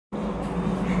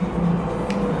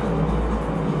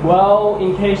Well,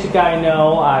 in case you guys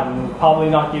know, I'm probably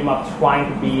not giving up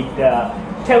trying to beat the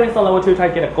terrorist on level 2 try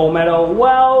to get a gold medal.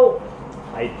 Well,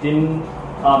 I didn't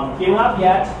give up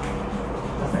yet.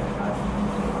 Just a second, guys.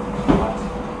 What?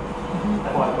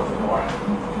 I want to close the door.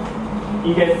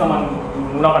 In case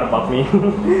someone not gonna bug me.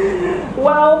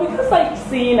 Well, because I've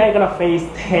seen I'm gonna face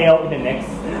Tail in the next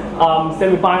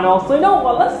semi-final, so you know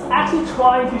what? Let's actually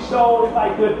try to show if I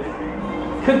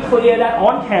could clear that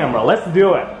on camera. Let's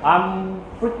do it. I'm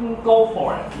freaking go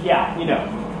for it. Yeah, you know.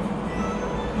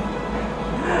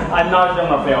 I'm not sure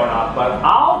if I'm gonna fail or not, but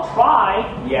I'll try.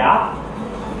 Yeah.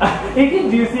 If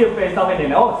you do see a face up and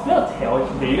then, oh, it's still a tail.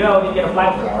 There you go. You get a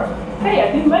flag for it. Hey,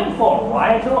 I did make for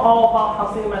right? I know all about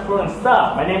how cinemas work and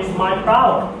stuff. My name is Mike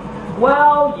Prowler.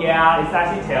 Well, yeah, it's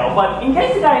actually tail. But in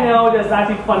case you guys know, there's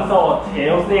actually fun solo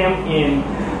tail's name in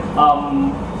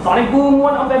Sonic Boom,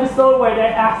 one of the episodes where they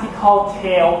actually call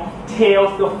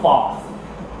Tails the Fox.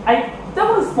 I don't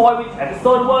want to spoil which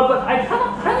episode was, but I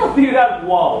kind of feel that,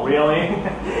 whoa, really?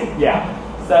 Yeah.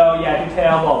 So yeah, do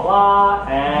Tail, blah blah,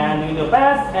 and you do the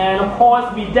best, and of course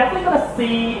we definitely gonna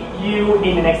see you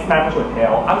in the next match with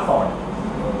Tail. I'm sorry.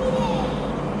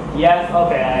 Yes,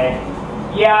 okay.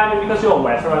 Yeah, I mean because you're a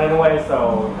veteran anyway,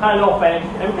 so kind of no offense,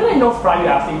 and kind of no surprise you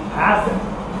actually pass it.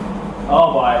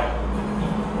 Oh boy.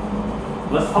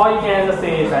 Let's try again to see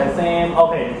it's the same.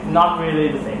 Okay, it's not really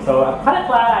the same. So I'm kind of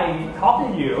glad I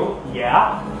talked to you.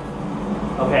 Yeah.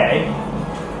 Okay.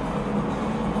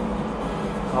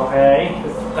 Okay.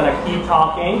 Just gonna keep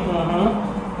talking.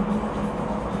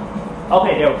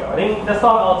 Okay, there we go. I think that's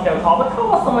all I'll tell talk. But how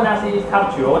about someone actually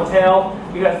have dual tail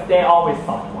because they always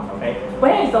suck one. Okay.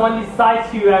 But hey, someone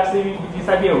decides to actually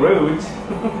be a rude.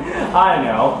 I don't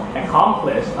know.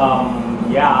 Accomplish.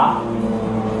 Yeah.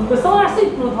 But someone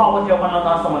actually do talk with tail,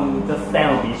 not someone just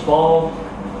stand on beach ball.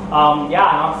 Yeah,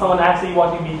 not someone actually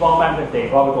watching beach ball match, but they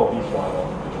probably go beach volleyball.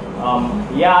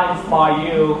 Yeah, inspire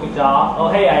you. Good job. Oh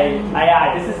hey,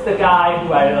 this is the guy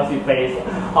who I actually faced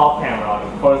off camera on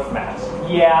the first match.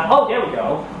 Yeah. Oh, there we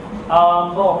go.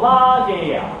 Blah blah.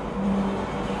 Yeah.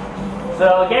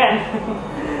 So again,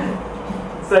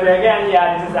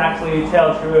 yeah, this is actually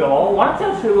Tail Trio. One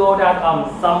Tail Trio that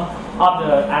some of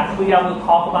the athletes I will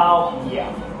talk about.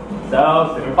 Yeah.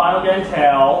 So semi-final again,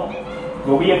 Tail.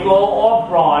 Will be a gold or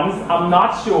bronze? I'm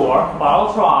not sure, but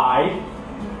I'll try.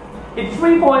 It's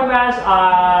 3-point match.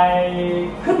 I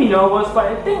could be nervous, but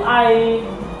I think I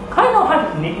kind of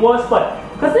have Nick was, but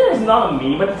because it is not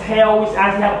me, but Tail, which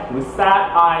actually have a good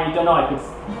stat. I don't know.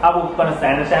 I will gonna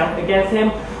stand a chance against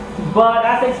him, but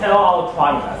as I tell, I will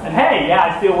try my best. And hey, yeah,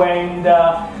 I'm still wearing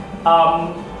the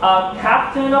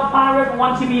captain of pirate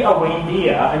want to be a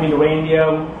reindeer. I mean, the reindeer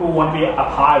who want to be a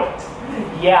pirate.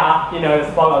 Yeah, you know,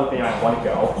 it's part of the thing I want to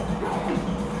go.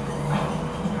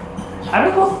 I'm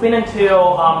gonna go spin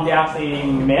until they actually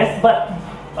miss, but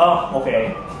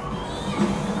okay.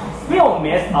 Still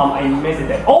miss. I missed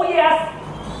it. Oh yes,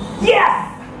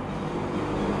 yes.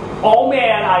 Oh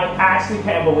man, I actually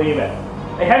can't believe it.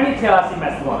 I haven't tell actually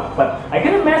messed one up, but I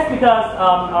couldn't mess because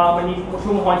I need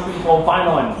 2 points to go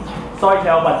final and. Sorry,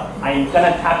 Tail, but I'm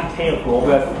gonna tap the Tail goal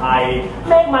because I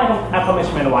make my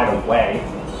accomplishment right away.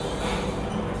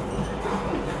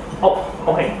 Oh,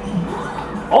 okay.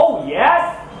 Oh,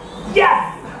 yes!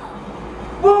 Yes!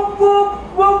 Whoop, whoop,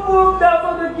 whoop, whoop! That's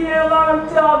what the game I'm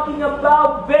talking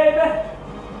about, baby!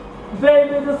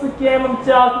 Baby, that's the game I'm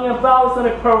talking about. It's not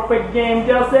a perfect game,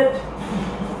 does it?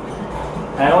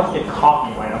 And I don't want to get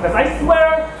cocky right now because I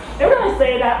swear, every time I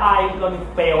say that, I'm going to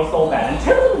fail so bad. And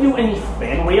Tail doesn't do any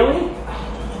spin, really.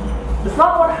 It's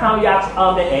not about how you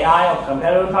actually, the AI or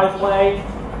competitor type play.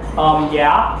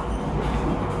 Yeah.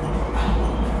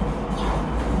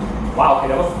 Wow, okay,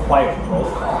 that was quite a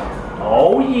close call.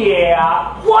 Oh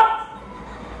yeah. What?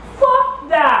 Fuck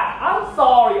that. I'm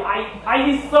sorry. I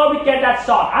deserve to get that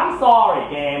shot. I'm sorry,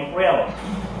 game. Really.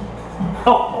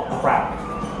 Oh crap.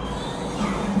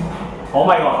 Oh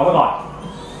my god, oh my god.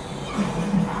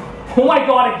 Oh my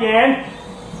god again!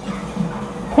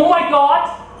 Oh my god!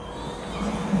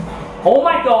 Oh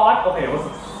my god! Okay, it was a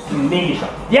sneaky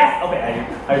shot. Yes! Okay,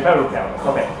 I better look down.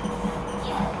 Okay.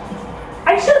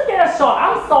 I should get a shot.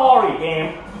 I'm sorry,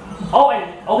 game. Oh,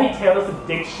 and okay, Tail is a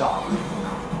dick shot.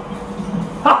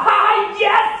 Haha!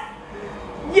 Yes!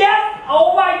 Yes!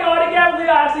 Oh my god, again, we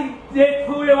actually did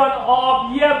put it on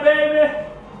off. Yeah, baby!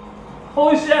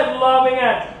 Holy shit, loving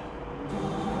it.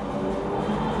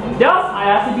 Thus, I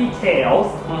actually be Tails.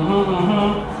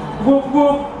 Whoop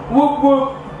whoop, whoop whoop,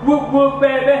 whoop whoop,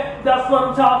 baby. That's what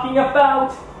I'm talking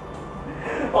about.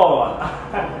 Oh,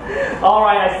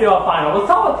 alright, I still have final. Let's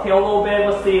talk about Tail a little bit.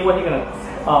 Let's see what he's gonna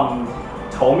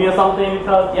tell me or something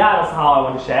because yeah, that's how I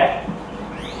want to check.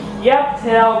 Yep,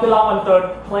 tail belong on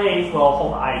third place. Well,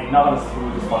 hope I'm not gonna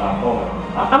screw this one up. Oh no.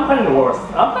 I'm kind of nervous.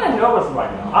 I'm kind of nervous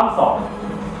right now. I'm sorry.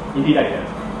 Indeed I did.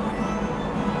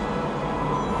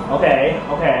 Okay,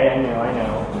 I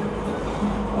know.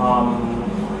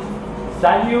 Is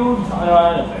that you?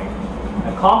 Anything.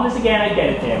 Accomplish again, I get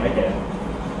it, damn, I get it.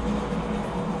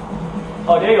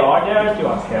 Oh, there you are, there's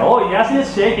your tail. Oh, yes,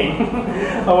 it's shaking.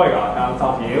 Oh my god, I'm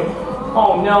talking to you.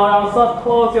 Oh no, I was so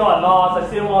close, you are lost. I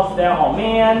still was there. Oh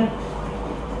man.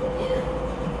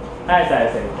 I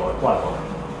say, whatever.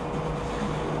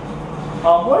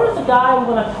 Where is the guy who's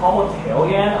gonna topple tail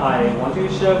again? I want to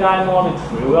show guy more of the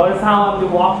true. Well, that's how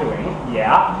I'm walking.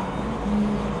 Yeah.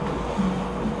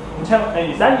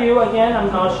 Is that you again? I'm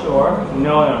not sure.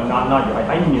 No, not you.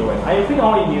 I knew it. I think I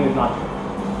already knew it's not you.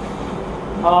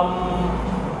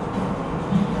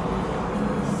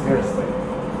 Seriously.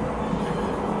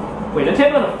 Wait, the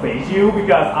tail gonna face you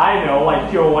because I know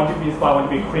like you want to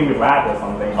be creamy rat or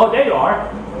something. Oh, there you are.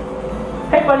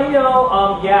 Hey buddy,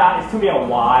 yeah, it took me a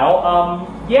while.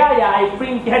 Yeah, I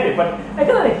freaking get it, but I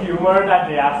got the humor that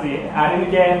they actually added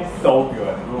again, so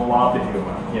good. Love the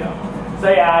humor, So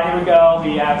yeah, here we go.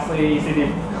 We actually see the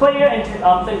clear and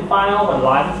semi-final, but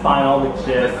license final, which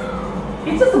is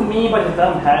it's just me, but it's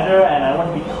a competitor, and I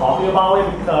want to be talking about it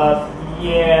because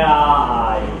yeah,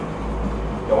 I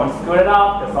don't want to screw it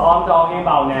up. That's all I'm talking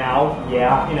about now.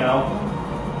 Yeah,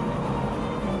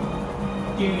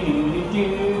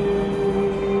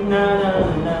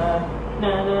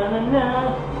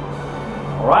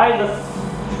 Alright, let's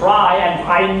try, and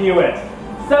I knew it.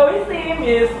 So his name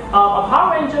is a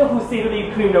Power Ranger who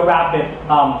secretly creamed a rabbit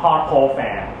hardcore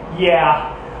fan.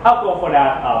 Yeah, I'll go for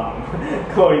that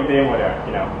clothing thing over there,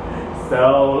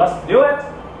 So let's do it.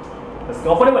 Let's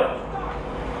go for the win.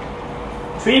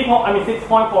 6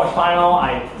 point for final.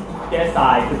 I guess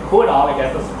I could pull it off. I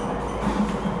guess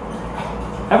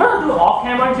I'm gonna do off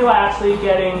camera until I actually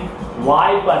getting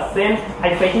live, but since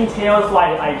I faking tails,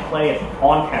 why I play it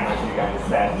on camera to you guys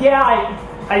instead. Yeah,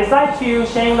 I decided to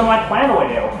change my plan away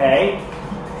there, okay?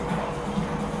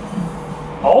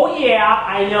 Oh yeah,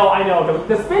 I know.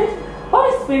 The spin,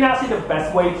 probably spin actually the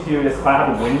best way to describe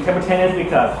how to win table tennis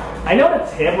because I know the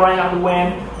tip right now to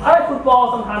win. I like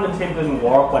football, sometimes the tip doesn't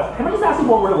work, but tennis actually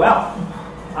work really well.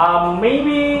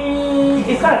 Maybe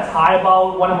it's kind of tied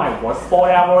about one of my worst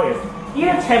sport ever is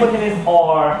either table tennis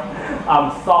or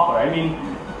soccer. I mean,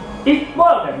 it's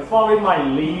one of them. It's probably my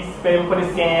least favorite for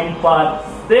this game, but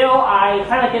still, I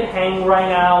kind of get hang right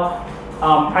now.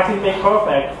 Practice make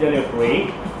perfect, don't you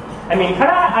agree? I mean,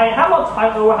 I have a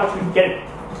time over how to get it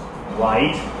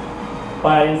right,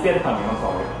 but I didn't see it coming. I'm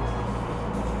sorry.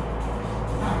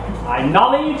 I'm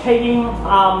not letting you taking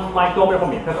my goal from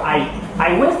me because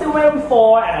I went somewhere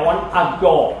before and I want a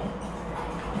goal.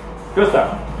 Good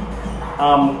stuff.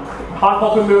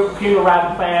 Hardcore Premier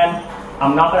Rabbit fan.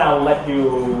 I'm not gonna let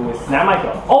you snap my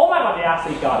goal. Oh my god, they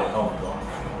actually got it. Oh my god.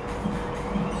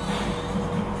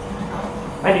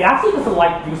 And he actually doesn't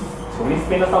like use Tony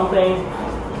spin or something.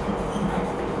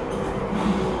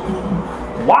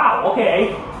 Wow,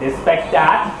 okay. Expect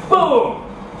that. Boom!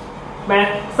 Man,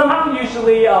 somehow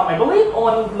usually, I believe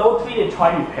on low 3 they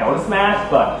try to repel the smash,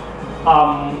 but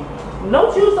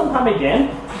low 2 sometime again.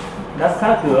 That's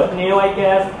kind of good. New, I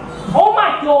guess. Oh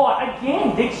my god,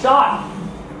 again, big shot.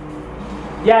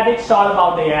 Yeah, big shot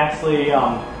about they actually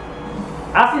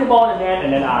I see the ball in the net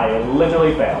and then I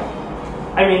literally fail.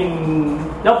 I mean,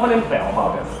 no pun in fail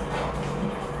about this.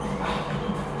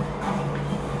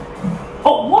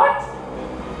 Oh, what?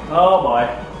 Oh boy.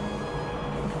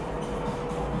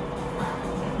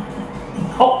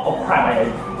 Oh crap,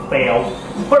 I failed.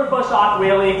 First shot,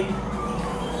 really?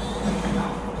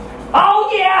 Oh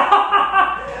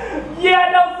yeah!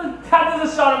 Yeah, that is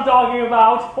the shot I'm talking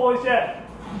about. Holy shit.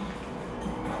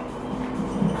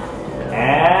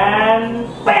 And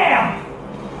BAM!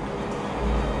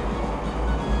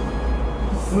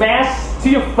 Smash to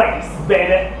your face,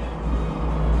 baby.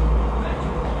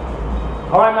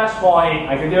 Alright, match point.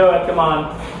 I can do it, come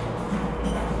on.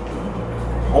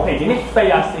 Okay, didn't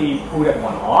expect actually pull that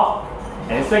one off.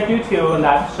 And expect you to on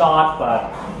that shot,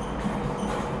 but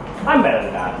I'm better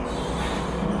than that.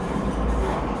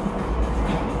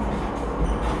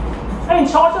 I mean,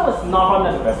 charge was not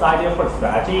probably the best idea for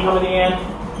strategy coming in.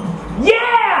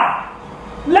 Yeah!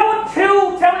 Level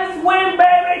 2, tennis win,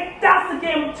 baby! That's the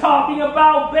game I'm talking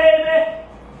about, baby!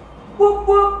 Whoop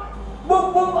whoop!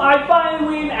 Whoop whoop! I finally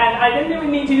win, and I didn't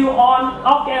even need to do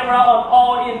off camera on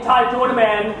all entire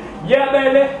tournament. Yeah,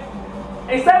 baby!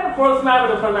 Except the first match,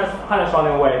 but the first match kind of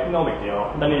running away. No big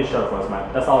deal. Don't need to show the first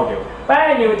match. That's all I do. But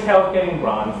anyway, Tails getting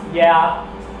bronze. Yeah.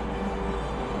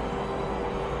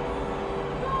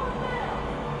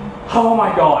 Oh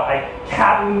my god, I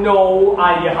have no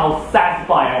idea how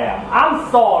satisfied I am.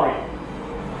 I'm sorry.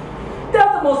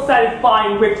 That's the most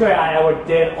satisfying victory I ever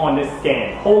did on this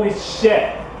game. Holy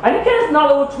shit. I think it's not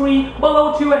level 3, but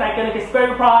level 2 and I get an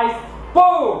experience prize.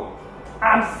 Boom!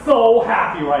 I'm so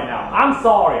happy right now. I'm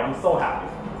sorry, I'm so happy.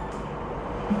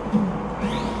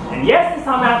 And yes, this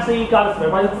time I actually got a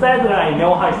experience prize instead, and I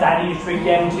know how exactly you trick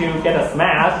them to get a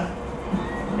smash.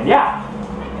 And yeah,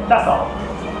 that's all.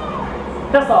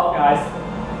 That's all, guys.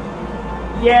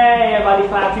 Yay, everybody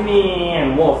clap to me.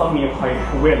 And whoa, some of you are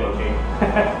quite weird looking.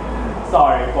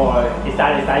 Sorry for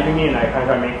excited to me and I kind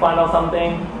of make fun of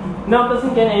something. No, it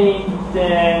doesn't get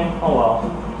anything. Oh well.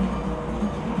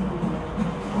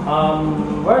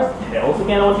 Where's Tails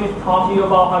again? I want to talk to you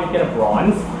about how you get a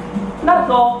bronze. Not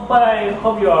gold, but I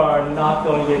hope you are not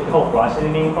going to get gold rush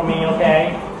anything from me,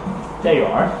 okay? There you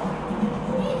are.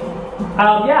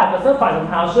 Yeah, the certified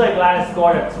I'm sure glad I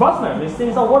scored a sportsman. This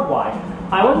seems so worldwide.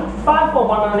 I won't fight for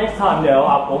 1 medal next time though.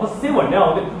 I'll go for silver.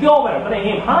 No, the gold medal, but I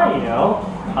aim high, you know.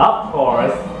 Of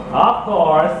course, of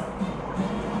course.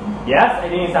 Yes, I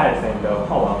didn't decide the same though.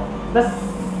 Oh well.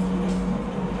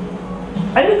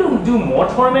 I need to do more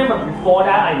tournament, but before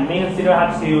that, I may consider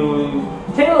how to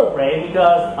take a little break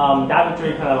because that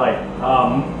victory kind of like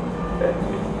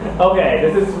okay,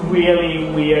 this is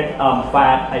really weird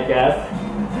fact, I guess.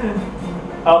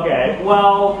 Okay,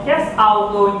 well, guess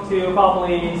I'll going to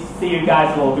probably see you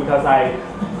guys a little because I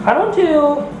want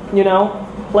to, you know,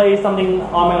 play something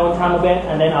on my own time a bit,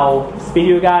 and then I'll speak to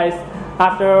you guys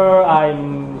after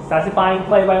I'm satisfying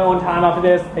play my own time after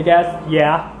this, I guess.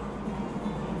 Yeah.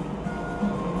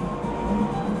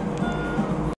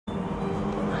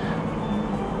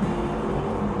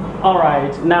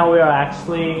 Alright, now we are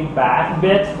actually back a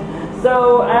bit.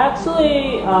 So I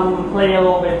actually played a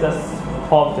little bit just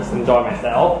enjoy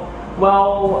myself.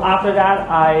 Well, after that,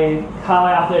 I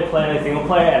kind of after I played a single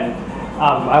player and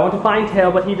I want to find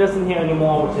Tail, but he doesn't here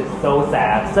anymore, which is so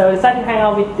sad. So I decided to hang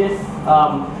out with this.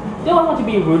 Don't want to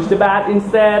be rude to Bat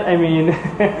instead. I mean,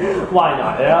 why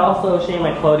not? I also change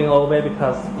my clothing a little bit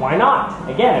because why not?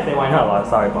 Again, I say why not. Well,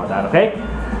 sorry about that. Okay.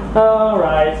 All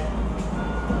right.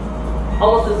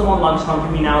 Almost is someone lunch come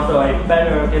to me now, so I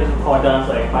better get this record done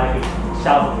so I finally can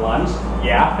shout some lunch.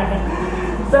 Yeah.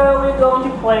 So we're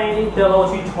going to play the level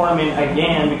 2 tournament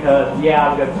again because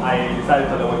I decided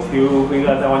to level 2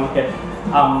 because I want to get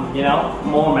you know,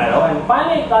 more medal, and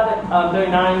finally I got a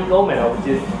 39 gold medal, which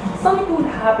is something you would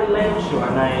happy later, sure,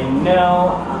 and I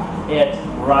know it,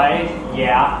 right?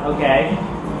 Yeah, okay.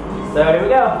 So here we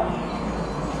go.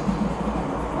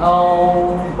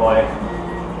 Oh boy.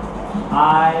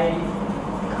 I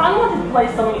kind of want to play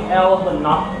something else, but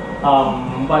not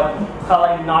but kind of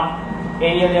like not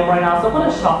any of them right now, so I'm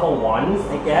going to shuffle once,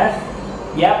 I guess.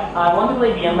 Yep, I want to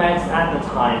play BMX at the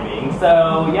timing,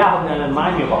 so yeah, I'm going to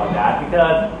remind you about that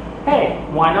because, hey,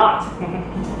 why not?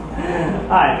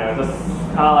 I know, just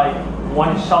kind of like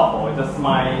one shuffle, just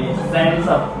my sense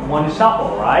of one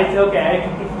shuffle, right? Okay.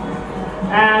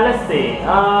 And let's see,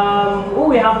 oh,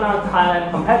 we have another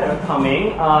Thailand competitor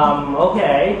coming,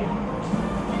 okay.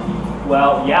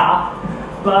 Well, yeah.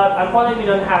 But unfortunately we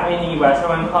don't have any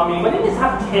restaurant coming, but it is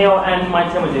have Tail and my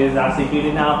temperature is actually good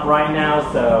enough right now,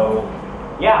 so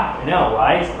yeah, I know,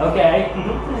 right? Okay.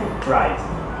 Right.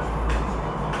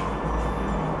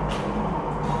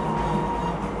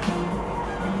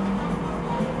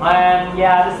 And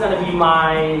yeah, this is gonna be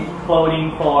my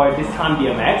clothing for this time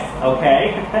BMX,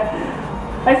 okay?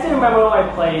 I still remember when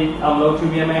I played Low 2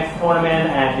 BMX tournament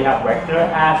and we have Vector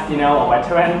as, you know, a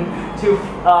veteran to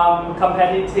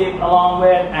competitive along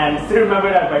with, and still remember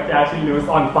that Vector actually lose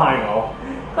on final.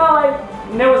 So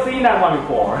I never seen that one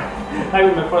before. Like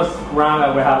in the first round I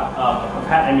will have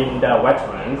the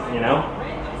veterans, you know.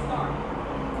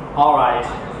 Alright.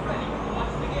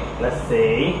 Let's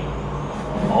see.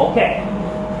 Okay.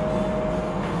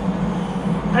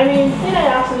 I mean, since I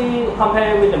actually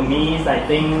compared with the Mii's, I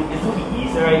think it would be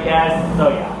easier, I guess. So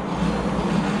yeah.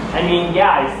 I mean,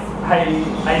 yeah,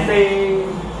 I say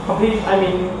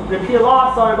repeat a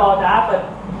lot. Sorry about that,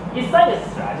 but it's like a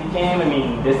strategy game. I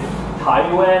mean, this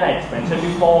type win I mentioned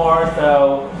before,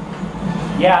 so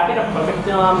yeah, get a perfect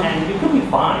jump and you could be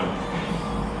fine.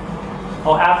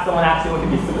 Or have someone actually want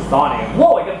to be supersonic.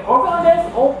 Whoa, I get perfect on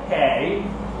this? Okay.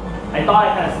 I thought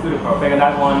I kind of screwed it perfect on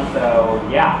that one, so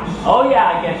yeah. Oh yeah,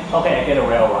 I get a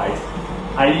rail right.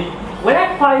 When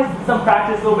I play some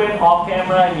practice a little bit off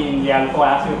camera, before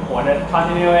I actually recorded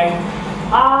continuing,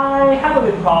 I have a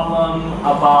bit problem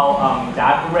about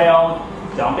that rail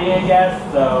jumping, I guess,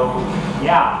 so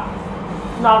yeah.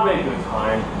 Not really good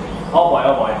time. Oh boy,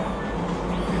 oh boy.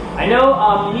 I know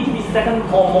you need to be second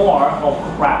or more. Oh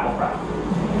crap, oh crap.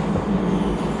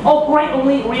 Oh, great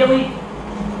elite, really?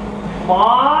 Come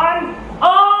on!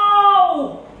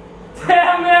 Oh!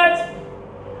 Damn it!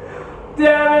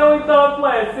 Damn it, only third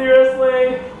place,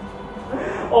 seriously?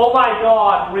 Oh my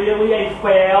god, really a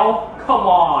fail? Come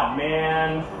on,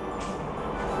 man.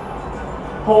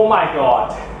 Oh my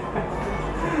god.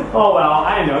 Oh well,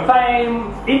 I don't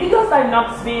know. If because I'm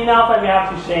not speed enough, I may have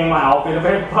to change my outfit a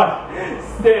bit, but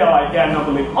still, I cannot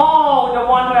believe. Oh, the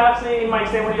one who actually in my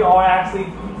example or actually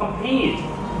compete.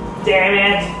 Damn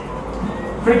it!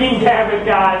 Freaking damn it,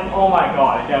 guys! Oh my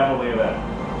god, I can't believe it.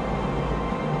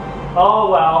 Oh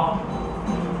well.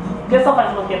 Guess I'll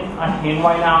actually get a hint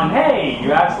right now, and hey,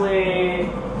 you actually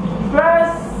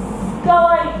dress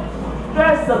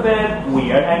a bit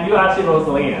weird, and you actually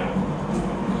Rosalina.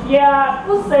 Yeah,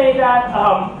 we'll say that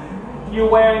you're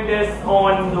wearing this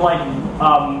on like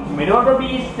middle of the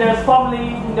beach. There's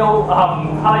probably no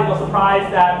surprise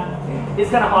that it's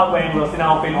kind of hard wearing Rosalina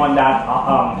outfit on that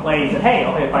place. And hey,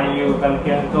 okay, fine, you're going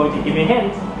to give me a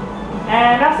hint.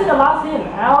 And actually the last hint,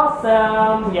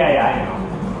 awesome. Yeah, I know.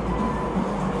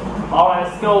 Alright,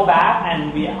 let's go back,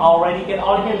 and we already get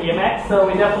all here in BMX, so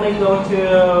we're definitely going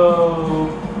to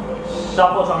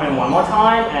shuffle tournament one more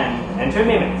time and enter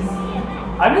BMX.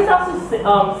 I missed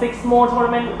out 6 more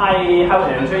tournaments I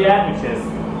haven't entered yet, which is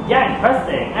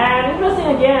interesting. And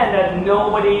interesting again that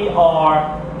nobody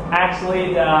are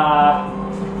actually the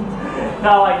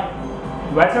like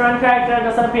veteran character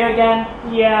doesn't appear again.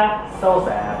 Yeah, so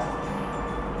sad.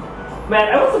 Man,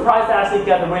 I was surprised to actually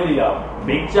get really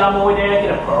big jump over there,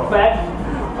 get a perfect.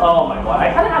 Oh my god,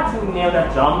 I kind of have to nail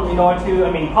that jump in order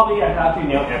to, probably I have to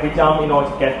nail every jump in order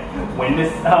to win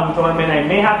this tournament. I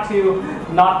may have to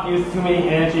not use too many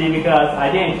energy because I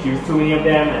didn't use too many of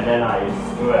them and then I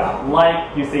screwed up,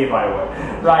 like you see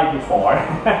right before.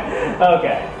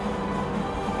 Okay.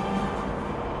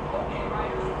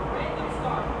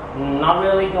 Not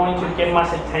really going to get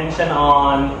much attention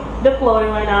on the floating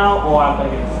right now, or I'm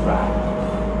going to get distracted.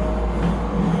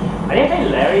 I think I play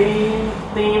Larry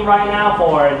theme right now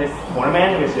for this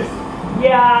tournament, which is,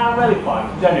 really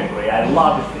fun, genuinely. I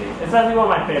love this theme. It's actually one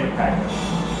of my favorite characters.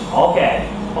 Okay,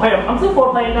 I'm still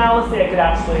 4 playing now. Let's see, I could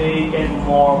actually get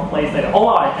more plays later. Oh,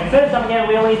 alright, instead of jumping in,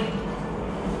 really?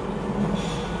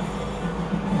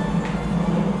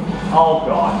 Oh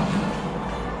god.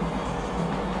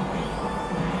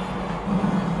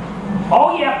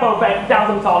 Oh yeah, perfect, that's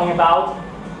what I'm talking about.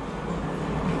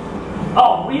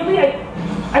 Oh, really?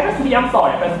 I pressed B, I'm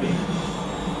sorry, I pressed B.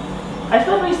 I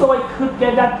especially so I could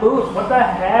get that boost. What the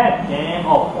heck, game?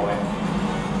 Oh boy.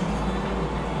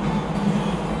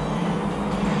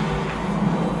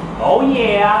 Oh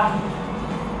yeah.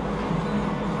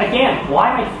 Again,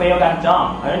 why did I fail that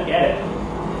jump? I don't get it.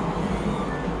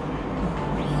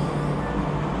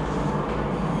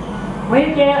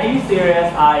 Wait again, are you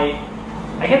serious?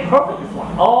 I get perfect this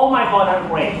one. Oh my god, that's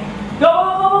great. Go,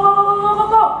 go, go, go, go, go, go, go,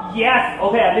 go! Yes!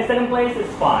 Okay, at least second place is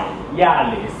fine. Yeah,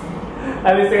 at least.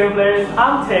 At least second place,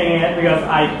 I'm taking it because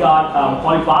I got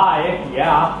qualified.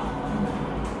 Yeah.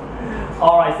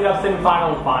 Alright, so we have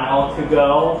semi-final and final to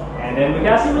go. And then we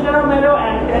can see we got our medal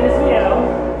and end this video.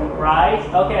 Right?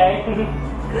 Okay.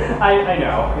 I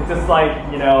know. It's just like,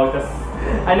 I know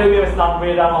it's not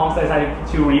really that long, so I decided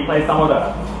to replay some of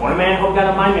the tournament. Hope you guys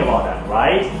don't mind me about that,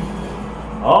 right?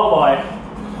 Oh boy.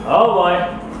 Oh boy.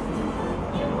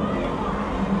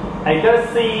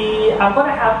 I'm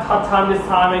gonna have tough time this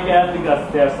time I guess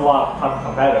because there's a lot of tough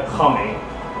competitors coming.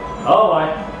 Oh boy.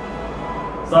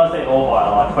 So I say oh boy a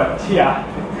lot, but yeah,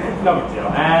 no big deal.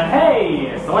 And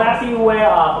hey, someone asked you to wear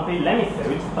a complete Lemmy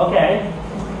suit. Okay.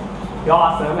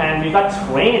 Awesome, and we got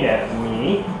trained at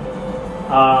me.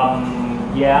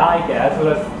 Yeah, I guess.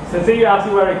 Because since you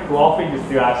actually wear a cool outfit, you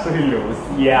still actually lose.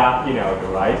 Yeah, you know,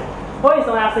 right? Wait,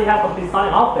 someone actually have a complete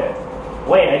sign outfit.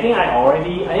 Wait, I think I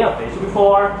have finished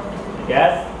before. I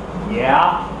guess.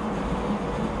 Yeah.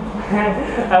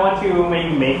 I want to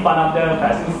maybe make fun of the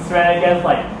fashion thread, I guess,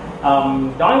 like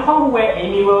Donkey Kong who wear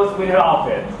Amy Rose with her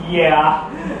outfit. Yeah.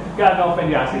 Got no offense,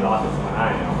 you actually lost this one,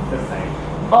 I know, just saying.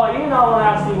 Oh, you know I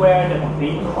actually wear the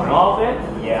complete corner outfit?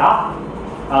 Yeah.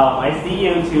 I see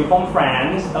you two from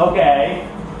France. Okay.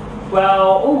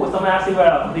 Well, ooh, someone actually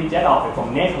wear a complete jet outfit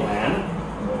from Netherlands.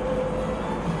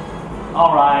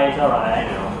 Alright, I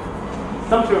know.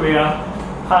 Some trivia,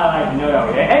 kind of like know that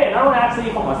way. Hey, another one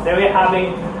actually from Australia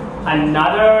having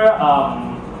another,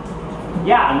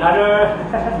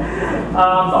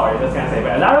 sorry, just can't say,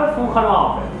 but another full color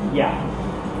outfit. Yeah.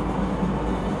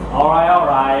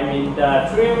 Alright. The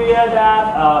trivia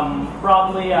that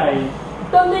probably I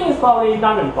don't think it's probably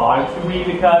not important to me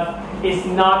because it's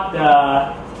not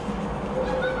the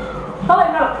not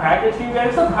like not a criteria.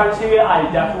 It's a criteria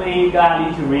I definitely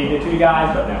gladly to read it to you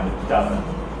guys, but no, it doesn't.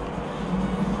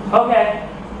 Okay.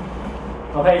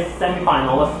 Okay,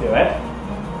 semi-final, let's do it.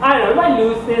 I don't know, if I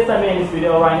lose this, I made this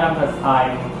video right now because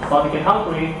I'm starting to get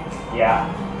hungry. Yeah.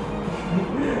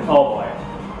 Oh boy.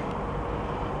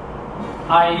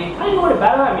 I kind of know it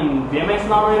better. I mean, BMX is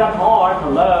not really that hard.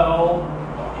 Hello.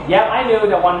 Yeah, I knew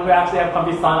the one who actually have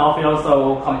complete sign off and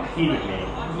also compete with me.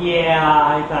 Yeah,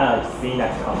 I kind of seen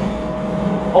that coming.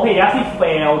 Okay, he actually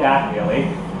failed that really.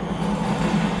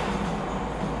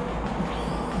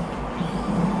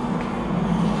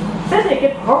 Since they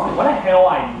get perfect, what the hell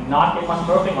I not get much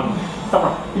perfect on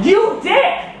summer? You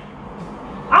dick!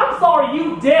 I'm sorry,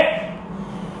 you dick!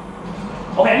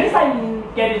 Okay, at least I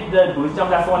get the boost jump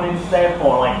that's one instead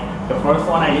for like the first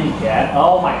one I didn't get.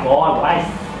 Oh my god,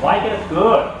 why get it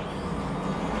good?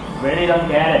 Really don't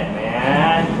get it,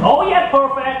 man. Oh yeah,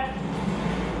 perfect!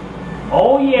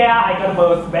 Oh yeah, I got a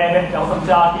boost, baby. That's what I'm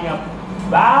talking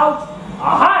about.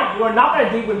 Aha! You are not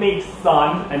gonna do it with me,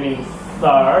 son. I mean,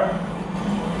 sir.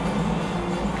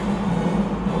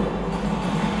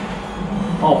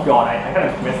 Oh god, I kind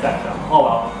of missed that jump. Oh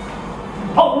well.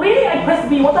 Oh really? I pressed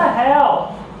B, what the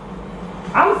hell?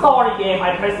 I'm sorry game,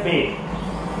 I pressed B.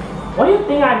 What do you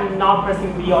think I'm not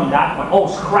pressing B on that one? Oh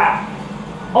crap.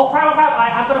 Oh crap,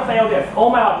 I'm gonna fail this. Oh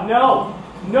my god, no.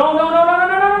 No,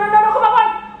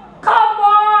 come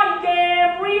on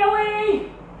game,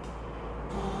 really?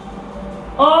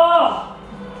 Oh,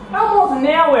 I almost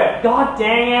nailed it. God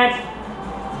dang it.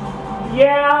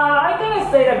 Yeah, I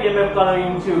gotta say that BMF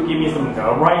going to give me some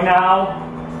nerve right now.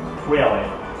 Really.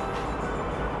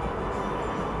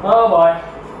 Oh boy.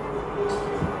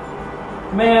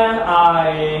 Man,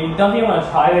 I don't even want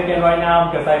to try it again right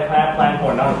now because I have planned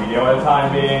for another video at the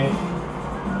time being.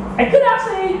 I could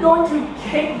actually going to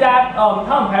kick that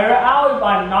competitor out if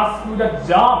I'm not screwed the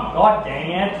jump. God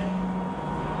dang it.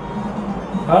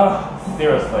 Ugh,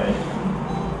 seriously.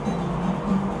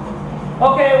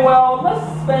 Okay, well, let's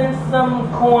spend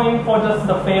some coin for just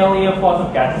the failure for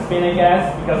some gadget spin, I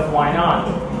guess, because why not?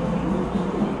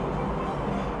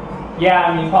 Yeah,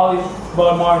 I mean, probably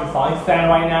burn more than Sonic stand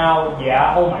right now.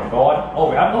 Yeah, oh my god. Oh,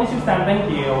 we have only 2 stand, thank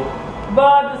you.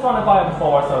 But this one I bought it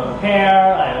before, so I don't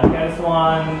care. I don't care this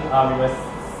one. It was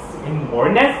in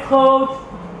Warnet's code.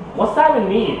 What's that even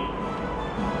mean?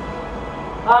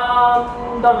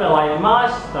 Don't really like it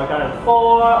much. So I got it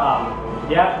 4.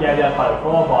 Yeah, part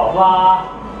 4, blah blah.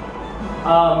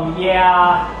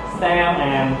 Yeah, Sam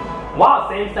and wow,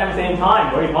 same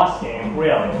time, very much game,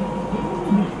 really.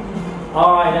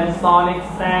 Alright, then Sonic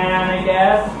Sam, I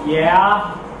guess,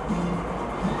 yeah.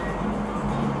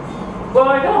 Well,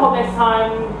 I kind of hope next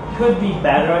time could be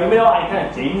better, even though I kind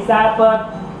of changed that,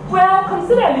 but well,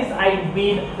 consider at least I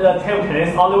beat the Tail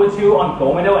Tennis all the way to on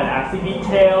Gold Medal and actually beat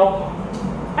Tail.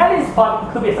 At least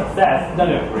fun could be a success, don't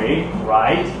you agree,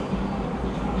 right?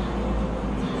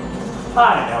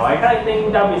 I don't know, I kind of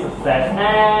think that would be a success.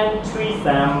 And 3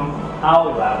 Sam out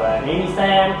of 11. Amy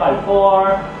Sam, got it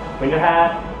 4. Winter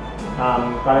Hat,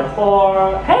 got it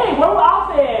 4. Hey, Werewolf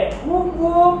outfit! Whoop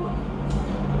whoop!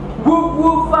 Whoop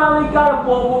whoop, finally got a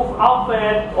Werewolf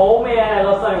outfit! Oh man, I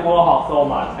love Sonic Warhawk so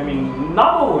much. I mean,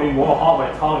 not Wolverine Warhawk, what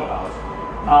I'm talking about.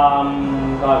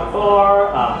 Got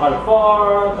it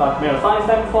 4, got Mirror Sonic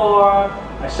Sam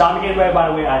 4. A Shaman Gateway, by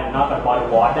the way, I did not gonna body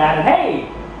ward that. And hey!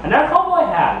 Another combo I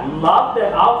had. Love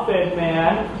the outfit,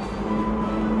 man.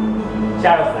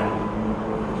 Shadow Sam.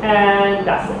 And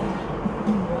that's it.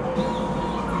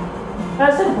 I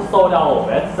should have sold out a little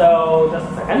bit, so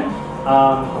just a second.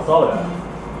 Soda.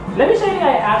 Let me show you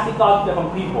I actually got the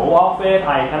complete bow outfit.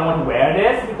 I kind of want to wear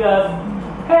this because,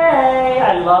 hey,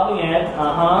 I'm loving it.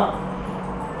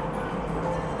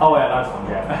 Oh yeah, that's one.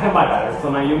 Yeah, my bad.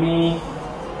 So my Yumi.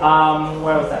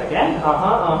 Where was that again?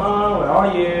 Where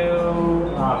are you?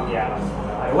 Yeah, that's one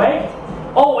right away.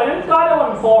 Oh, I didn't got it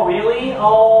on 4, really?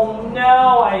 Oh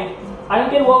no, I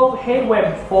didn't get World Hit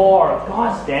Web 4.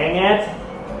 Gosh dang it.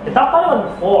 I thought I got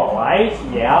it on 4, right?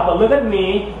 Yeah, but look at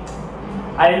me.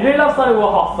 I really love Sonic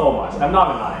Warhawk so much. I'm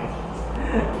not lying.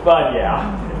 But yeah,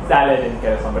 sadly I didn't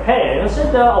get it. But hey, let's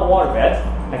check the award a bit.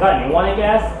 I got a new one, I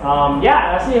guess.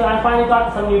 Yeah, actually I finally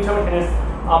got some new Terminal Tennis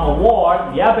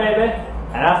award. Yeah, baby.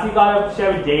 And I actually got a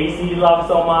share with Daisy, love it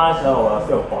so much. Oh, I'll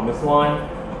still form this one.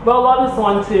 But I love this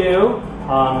one too.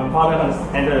 Probably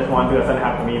gonna enter this one because I don't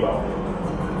have Amiibo.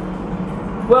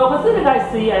 Well, considering I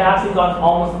see I actually got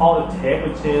almost all the tip,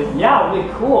 which is, yeah, really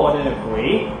cool, I didn't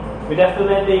agree. We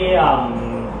definitely,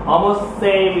 almost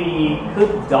say we could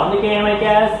have done the game, I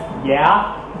guess.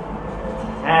 Yeah.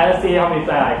 And let's see how many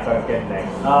flags I get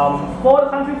next. For the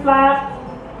country flag,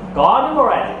 got them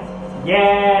already.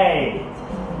 Yay!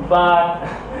 but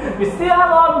we still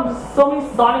have so many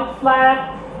Sonic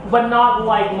flag, but not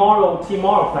like Mario, Team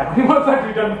Mario flag. Team Mario flag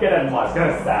we don't get that much,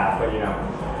 kind of sad, but you know.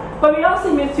 But we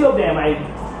actually missed 2 of them. I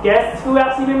guess 2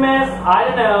 actually we missed. I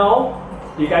don't know.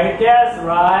 You guys can guess,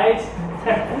 right?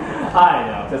 I don't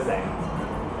know, just saying.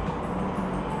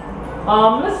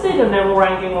 Let's see the level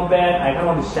ranking a bit. I kind of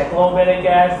want to check a little bit, I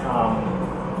guess.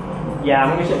 Yeah,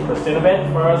 maybe we should proceed a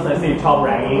bit first. Let's see top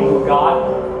ranking we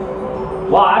got.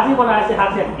 Wow, I actually want to have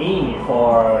to have Amy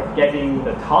for getting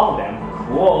the top of them.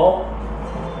 Cool.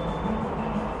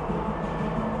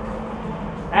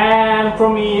 And for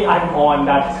me, I'm on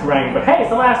that rank. But hey,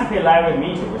 someone actually played live with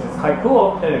me too, which is quite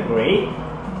cool. I agree.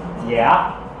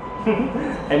 Yeah.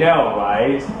 I know,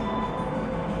 right?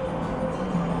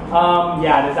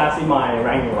 Yeah, that's actually my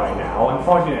ranking right now,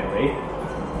 unfortunately.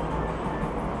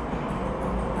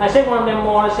 I check one of them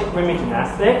more, check Rhythmic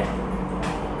Gymnastic.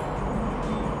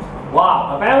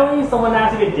 Wow, apparently someone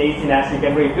actually get Daisy and actually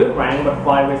get really good rank, but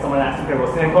by the way, someone actually get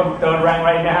Rosie and got 3rd rank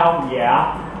right now,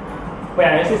 yeah. Wait,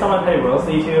 I see someone play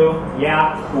Rosie too,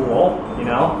 yeah, cool, you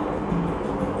know.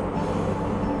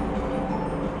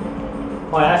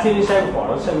 Oh, I actually didn't check before,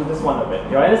 let's check this one a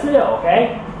bit. You're in this video,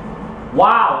 okay?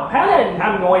 Wow, apparently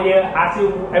I have no idea,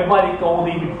 actually everybody go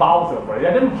with Bowser for it,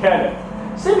 I didn't care it.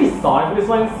 Should be Sonic, but this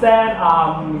one said,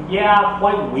 yeah,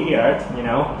 quite weird, you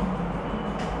know.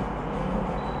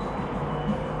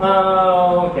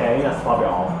 Okay, that's probably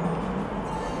all.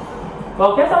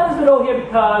 Well, guess I'll this video here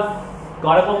because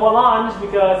gotta go for lunch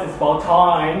because it's about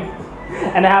time.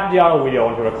 And I have the other video I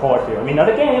want to record too. I mean,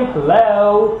 another game,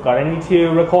 hello. Gotta need to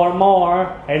record more.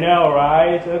 I know,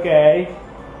 right? Okay.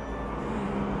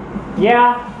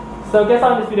 Yeah, so guess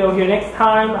I'll this video here next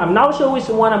time. I'm not sure which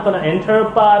one I'm gonna enter,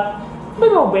 but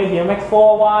maybe I'll wait BMX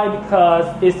for a while because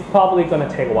it's probably gonna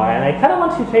take a while. And I kinda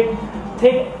want to take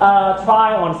a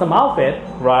try on some outfit,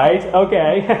 right?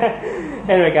 Okay.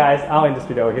 Anyway guys, I'll end this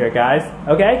video here guys,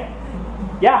 okay?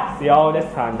 Yeah, see y'all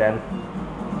next time then.